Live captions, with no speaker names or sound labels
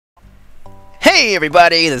Hey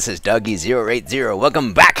everybody, this is Dougie080.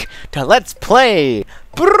 Welcome back to Let's Play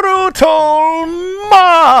Brutal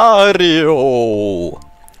Mario!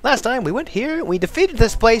 Last time we went here, we defeated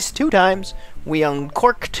this place 2 times. We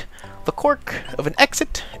uncorked the cork of an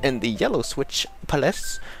exit in the yellow switch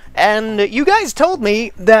palace. And you guys told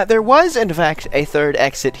me that there was in fact a 3rd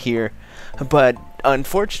exit here. But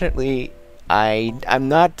unfortunately, I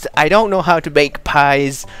don't know how to bake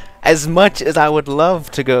pies. As much as I would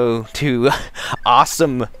love to go to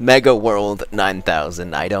awesome Mega World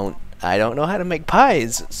 9000, I don't know how to make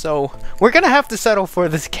pies. So we're gonna have to settle for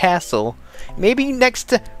this castle. Maybe next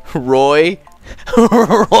to Roy,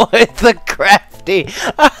 Roy the Crafty.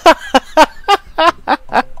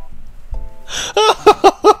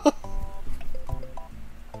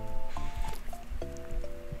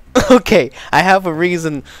 Okay, I have a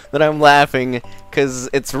reason that I'm laughing,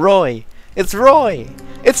 'cause it's Roy. It's Roy!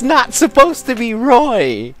 It's not supposed to be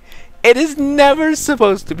Roy! It is never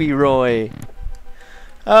supposed to be Roy!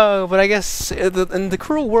 Oh, but I guess in the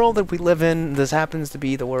cruel world that we live in, this happens to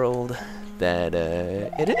be the world that,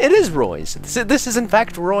 it is Roy's. This is in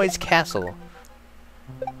fact Roy's castle.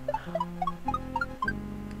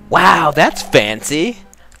 Wow, that's fancy!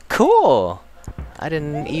 Cool! I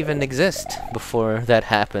didn't even exist before that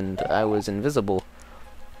happened. I was invisible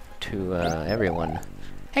to, everyone.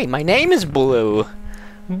 Hey, my name is Blue.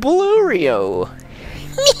 Bluerio.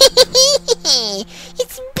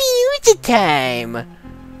 It's beauty time.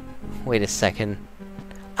 Wait a second.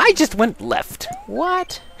 I just went left.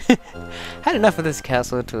 What? Had enough of this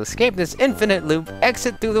castle. To escape this infinite loop,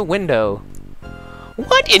 exit through the window.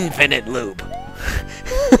 What infinite loop?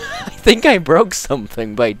 I think I broke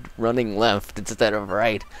something by running left instead of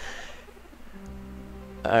right.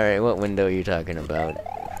 Alright, what window are you talking about?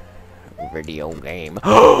 Video game.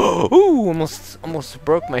 Ooh, almost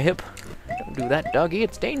broke my hip. Don't do that, doggy.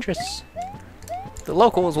 It's dangerous. The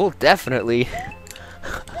locals will definitely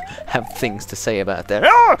have things to say about that.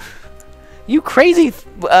 Oh! You crazy,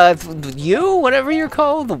 you, whatever you're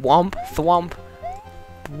called, the thwomp.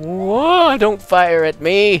 Whoa, don't fire at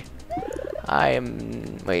me. I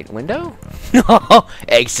am. Wait, window? No,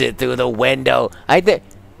 exit through the window.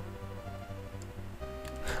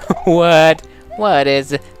 What? What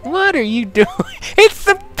is it? What are you doing? It's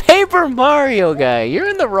the Paper Mario guy! You're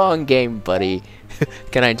in the wrong game, buddy.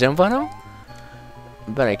 Can I jump on him?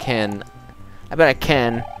 I bet I can. I bet I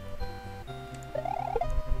can.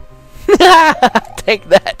 Take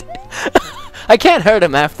that! I can't hurt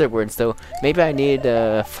him afterwards, though. Maybe I need,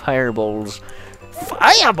 fireballs.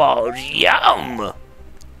 Fireballs! Yum!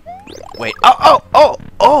 Wait.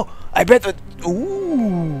 Oh! I bet the...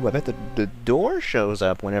 Ooh, I bet the door shows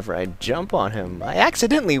up whenever I jump on him. I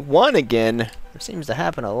accidentally won again. It seems to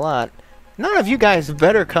happen a lot. None of you guys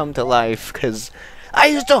better come to life, because I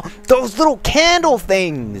used to... Those little candle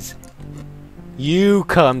things! You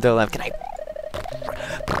come to life. Can I...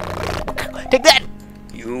 Take that!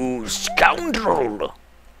 You scoundrel!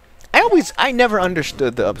 I never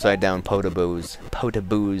understood the upside-down potaboos.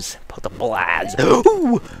 Potablaz.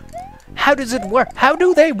 Ooh! How does it work? How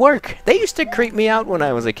do they work? They used to creep me out when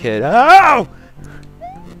I was a kid. Oh!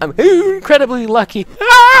 I'm incredibly lucky.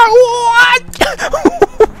 Ah, what?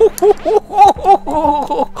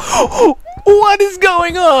 What is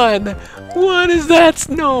going on? What is that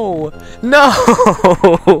snow? No!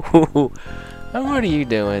 What are you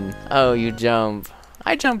doing? Oh, you jump.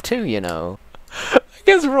 I jump too, you know. I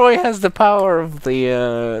guess Roy has the power of the,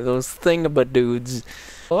 those thingamadudes.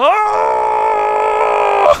 Oh!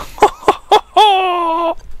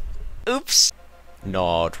 Oops.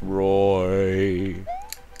 Not Roy.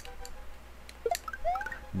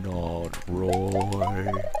 Not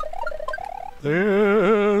Roy.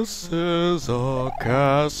 This is a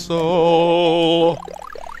castle.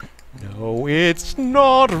 No, it's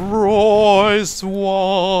not Roy's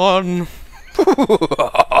one.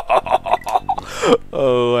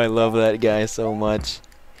 Oh, I love that guy so much.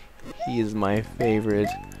 He is my favorite.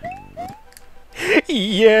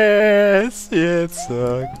 Yes, it's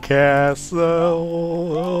a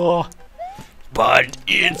castle. But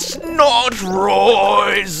it's not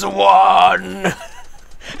Roy's one.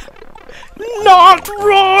 Not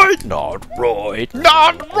Roy, not Roy,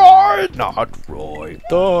 not Roy, not Roy.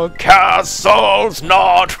 The castle's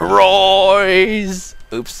not Roy's.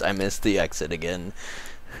 Oops, I missed the exit again.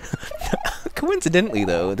 Coincidentally,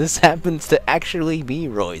 though, this happens to actually be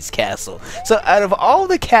Roy's castle. So out of all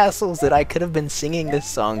the castles that I could have been singing this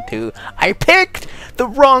song to, I picked the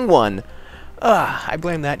wrong one. I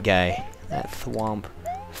blame that guy. That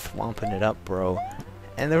thwomping it up, bro.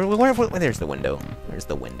 And there's the window. There's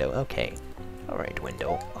the window. Okay. Alright,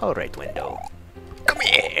 window. Alright, window. Come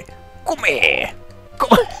here. Come here!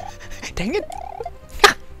 Come on! Dang it!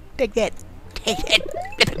 Ah, take that! Take it!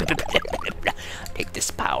 Take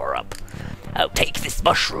this power up. I'll take this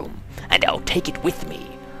mushroom, and I'll take it with me.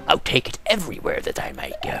 I'll take it everywhere that I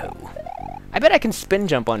might go. I bet I can spin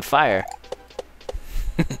jump on fire.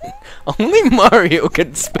 Only Mario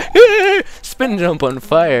can spin jump on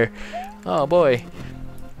fire. Oh boy.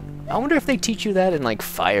 I wonder if they teach you that in like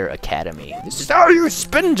Fire Academy. This is how you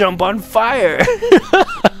spin jump on fire.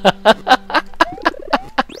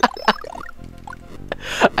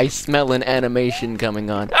 I smell an animation coming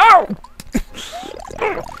on. Ow!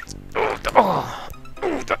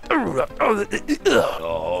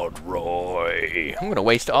 Oh, Roy. I'm gonna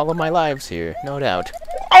waste all of my lives here, no doubt.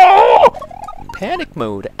 Oh! Panic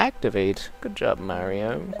mode activate. Good job,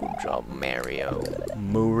 Mario. Good job, Mario.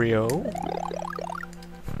 Mario?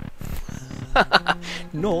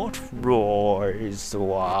 Not Roy's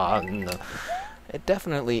one. It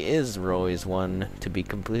definitely is Roy's one, to be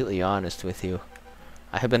completely honest with you.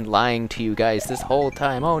 I have been lying to you guys this whole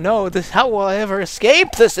time. Oh no, how will I ever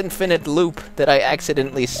escape this infinite loop that I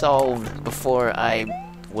accidentally solved before I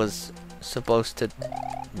was supposed to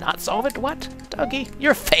not solve it? What, Dougie?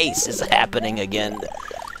 Your face is happening again.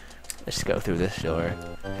 Let's go through this door.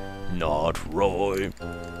 Not Roy.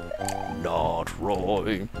 Not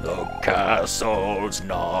Roy. The castle's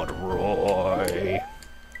not Roy.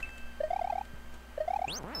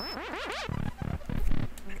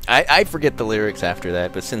 I forget the lyrics after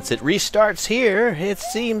that, but since it restarts here, it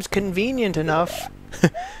seems convenient enough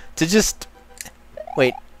to just...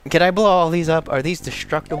 Wait, can I blow all these up? Are these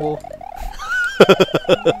destructible?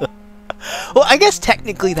 Well, I guess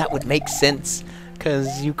technically that would make sense,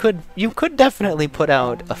 because you could definitely put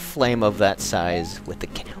out a flame of that size with the...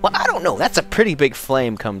 Well, I don't know, that's a pretty big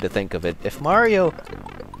flame, come to think of it. If Mario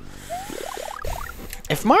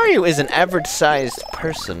is an average-sized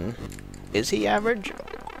person, is he average?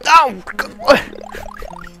 Oh!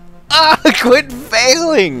 Ah, quit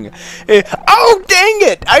failing! Oh, dang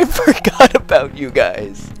it! I forgot about you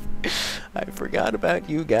guys. I forgot about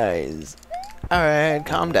you guys. Alright,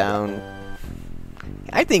 calm down.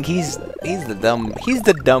 I think he's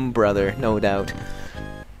the dumb brother, no doubt.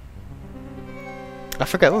 I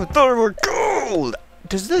forgot. Oh, they were gold!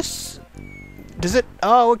 Does it?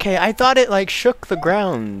 Oh, okay. I thought it like shook the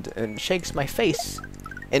ground and shakes my face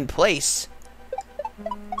in place.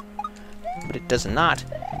 But it does not.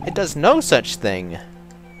 It does no such thing.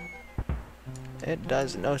 It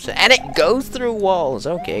does no such... And it goes through walls.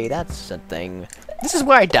 Okay, that's a thing. This is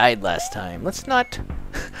where I died last time. Let's not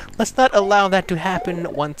allow that to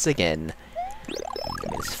happen once again.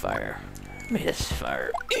 Give me this fire. Give me this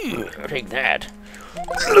fire. Take that.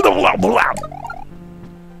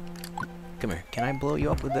 Come here. Can I blow you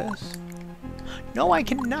up with this? No, I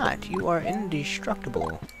cannot. You are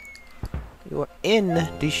indestructible. You are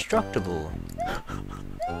indestructible.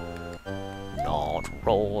 Not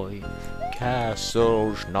Roy.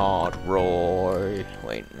 Castle's not Roy.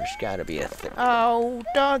 Wait, there's gotta be a thing. Oh,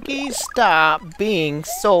 doggy, stop being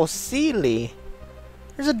so silly.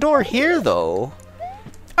 There's a door here, though.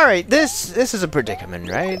 Alright, this is a predicament,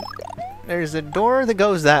 right? There's a door that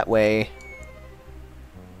goes that way.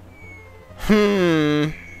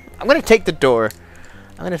 I'm gonna take the door.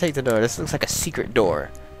 I'm gonna take the door. This looks like a secret door.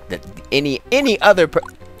 That any other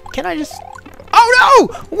Can I just... Oh no!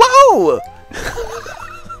 Whoa!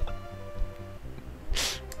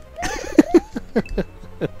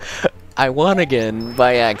 I won again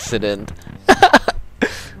by accident.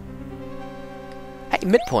 Hey,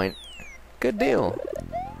 midpoint. Good deal.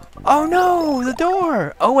 Oh no, the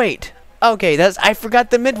door. Oh wait. Okay, I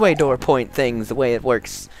forgot the midway door point things, the way it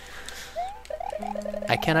works.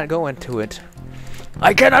 I cannot go into it.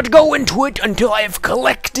 I cannot go into it until I have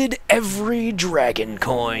collected every dragon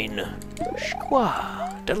coin.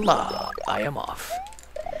 Shqua de la, I am off.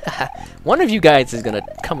 One of you guys is gonna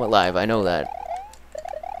come alive, I know that.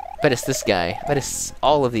 Bet it's this guy. Bet it's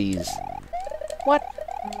all of these. What?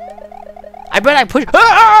 I bet I push.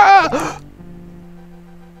 Ah!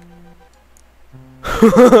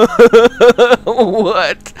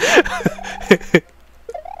 What?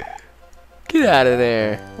 Get out of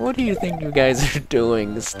there. What do you think you guys are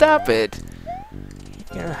doing? Stop it.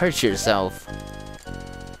 You're gonna hurt yourself.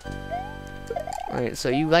 Alright, so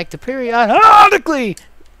you like to periodically...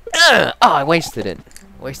 Oh, I wasted it.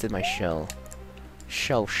 Wasted my shell.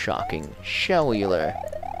 Shell shocking. Cellular.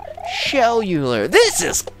 Cellular. This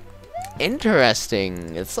is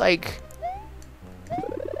interesting. It's like...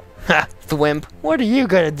 Ha! Thwimp. What are you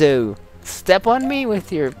gonna do? Step on me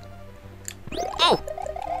with your... Oh!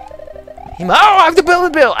 Oh, I have the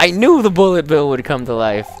bullet bill! I knew the bullet bill would come to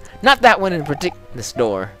life. Not that one in particular. This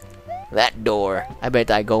door. That door. I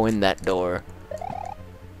bet I go in that door.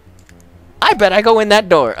 I bet I go in that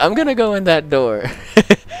door. I'm gonna go in that door.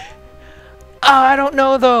 Oh, I don't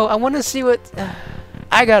know though. I want to see what...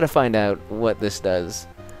 I gotta find out what this does.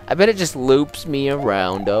 I bet it just loops me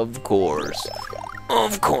around, of course.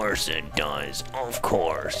 Of course it does. Of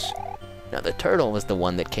course. Now the turtle was the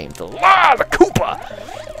one that came to... Ah, the Koopa!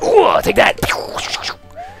 Ooh, take that!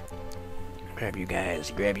 Grab you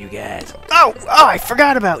guys. Grab you guys. Oh, I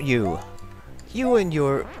forgot about you. You and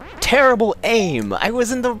your terrible aim. I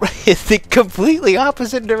was in the completely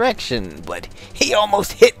opposite direction, but he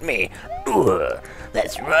almost hit me. Ugh,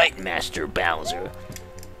 that's right, Master Bowser.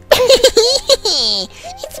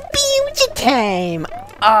 It's beauty time.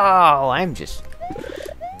 Oh, I'm just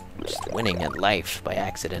winning at life by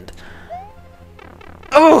accident.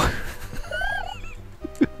 Oh!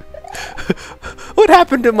 What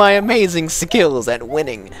happened to my amazing skills at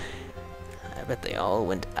winning? I bet they all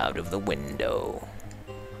went out of the window.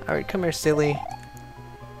 Alright, come here, silly.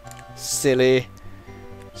 Silly.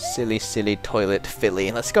 Silly, silly toilet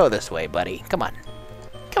filly. Let's go this way, buddy. Come on.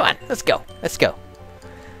 Come on, let's go. Let's go.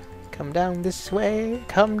 Come down this way.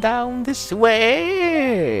 Come down this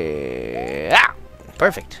way. Ah!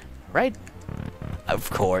 Perfect. Right? Of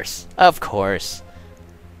course. Of course.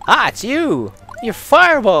 Ah, it's you! Your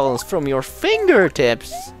fireballs from your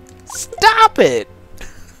fingertips! Stop it!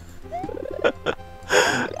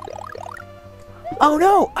 Oh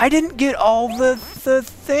no! I didn't get all the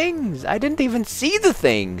things! I didn't even see the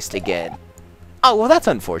things to get! Oh, well that's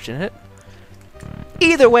unfortunate.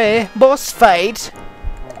 Either way, boss fight!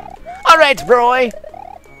 Alright, Roy!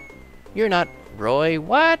 You're not Roy,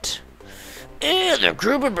 what? The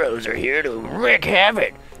Koopa Bros are here to wreak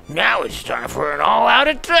havoc. Now it's time for an all-out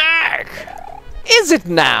attack! Is it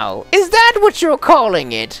now? Is that what you're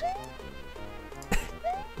calling it?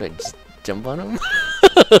 Do I just jump on him?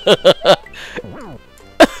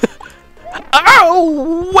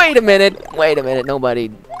 Oh! Wait a minute! Wait a minute,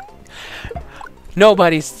 nobody's...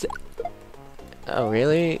 Oh,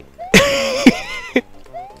 really?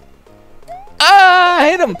 Ah!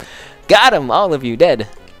 Hit him! Got him! All of you dead.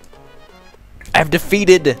 I've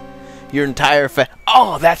defeated your entire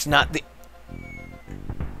Oh, that's not the...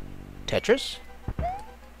 Tetris?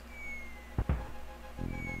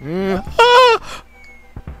 Ah!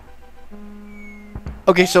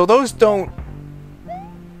 Okay, so those don't...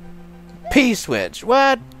 P-switch.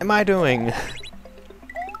 What am I doing?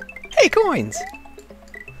 Hey, coins!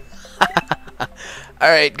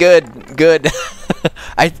 Alright, good, good.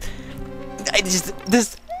 I just...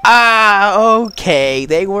 This... Ah, okay.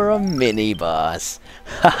 They were a mini-boss.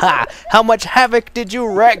 Haha, how much havoc did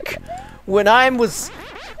you wreak when I was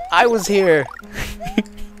here?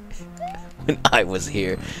 When I was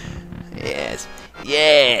here. Yes.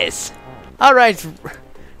 Yes. Alright.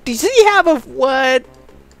 Does he have a what?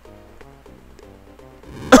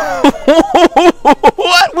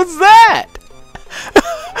 What was that?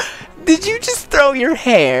 Did you just throw your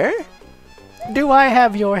hair? Do I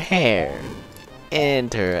have your hair?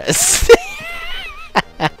 Interesting.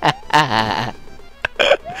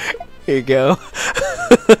 Here you go.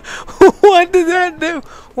 What did that do?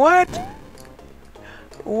 What?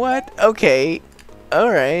 What? Okay.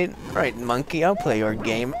 Alright. Alright, monkey, I'll play your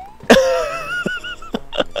game.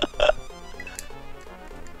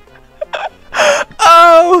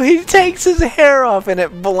 Oh, he takes his hair off and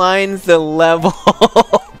it blinds the level.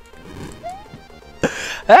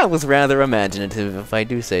 That was rather imaginative, if I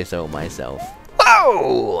do say so myself.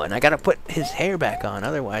 Whoa! And I gotta put his hair back on,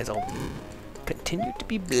 otherwise I'll continue to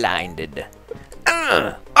be blinded.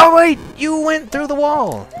 Oh wait, you went through the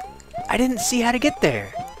wall. I didn't see how to get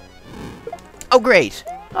there. Oh great.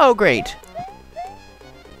 Oh great.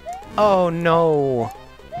 Oh no.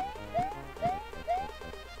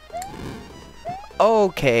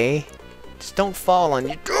 Okay. Just don't fall on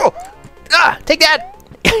you. Oh! Ah! Take that!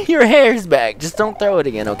 Your hair's back. Just don't throw it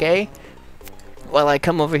again, okay? While I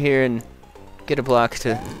come over here and get a block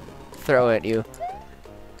to throw at you.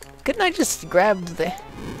 Couldn't I just grab the...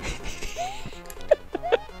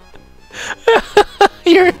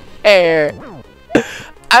 Your hair!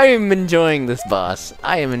 I am enjoying this boss.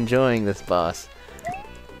 I am enjoying this boss.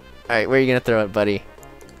 Alright, where are you gonna throw it, buddy?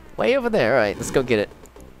 Way over there. Alright, let's go get it.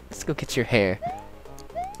 Let's go get your hair.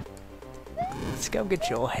 Let's go get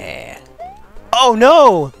your hair. Oh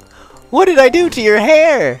no! What did I do to your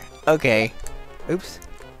hair? Okay. Oops.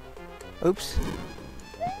 Oops.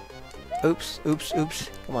 Oops, oops, oops.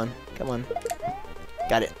 Come on, come on.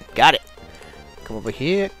 Got it, got it. Come over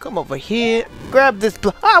here, come over here. Grab this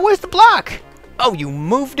block. Ah, where's the block? Oh, you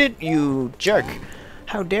moved it, you jerk.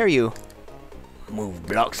 How dare you? Move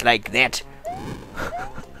blocks like that.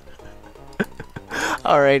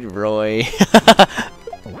 Alright, Roy.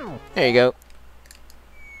 There you go.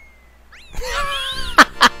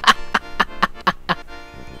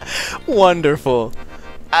 Wonderful.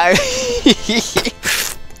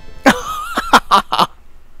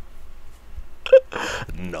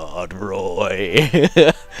 Not Roy.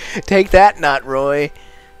 Take that, not Roy.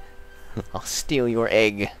 I'll steal your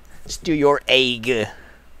egg. Steal your egg.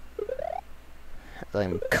 Let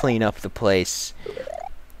him clean up the place.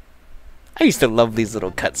 I used to love these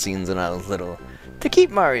little cutscenes when I was little. To keep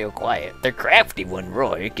Mario quiet, the crafty one,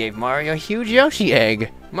 Roy, gave Mario a huge Yoshi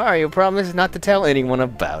egg. Mario promised not to tell anyone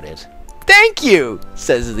about it. Thank you,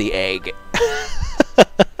 says the egg.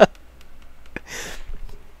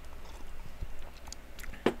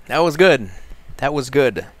 That was good. That was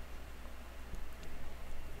good.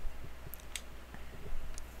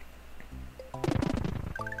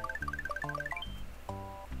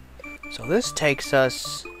 So this takes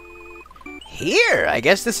us here. I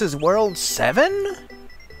guess this is World 7?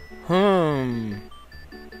 Well,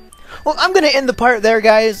 I'm gonna end the part there,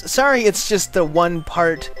 guys. Sorry, it's just the one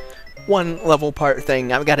level part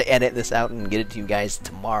thing. I've got to edit this out and get it to you guys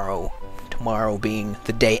tomorrow. Tomorrow being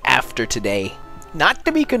the day after today. Not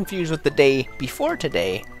to be confused with the day before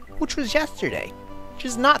today, which was yesterday. Which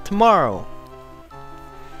is not tomorrow.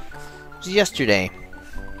 It was yesterday.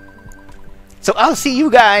 So I'll see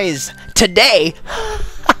you guys today.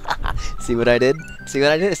 See what I did? See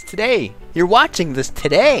what I did? It's today. You're watching this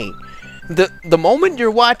today. The moment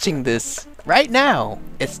you're watching this right now,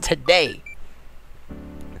 it's today.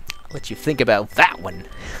 I'll let you think about that one.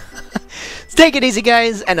 Take it easy,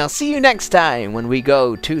 guys, and I'll see you next time when we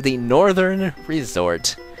go to the Northern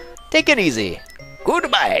Resort. Take it easy.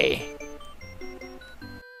 Goodbye.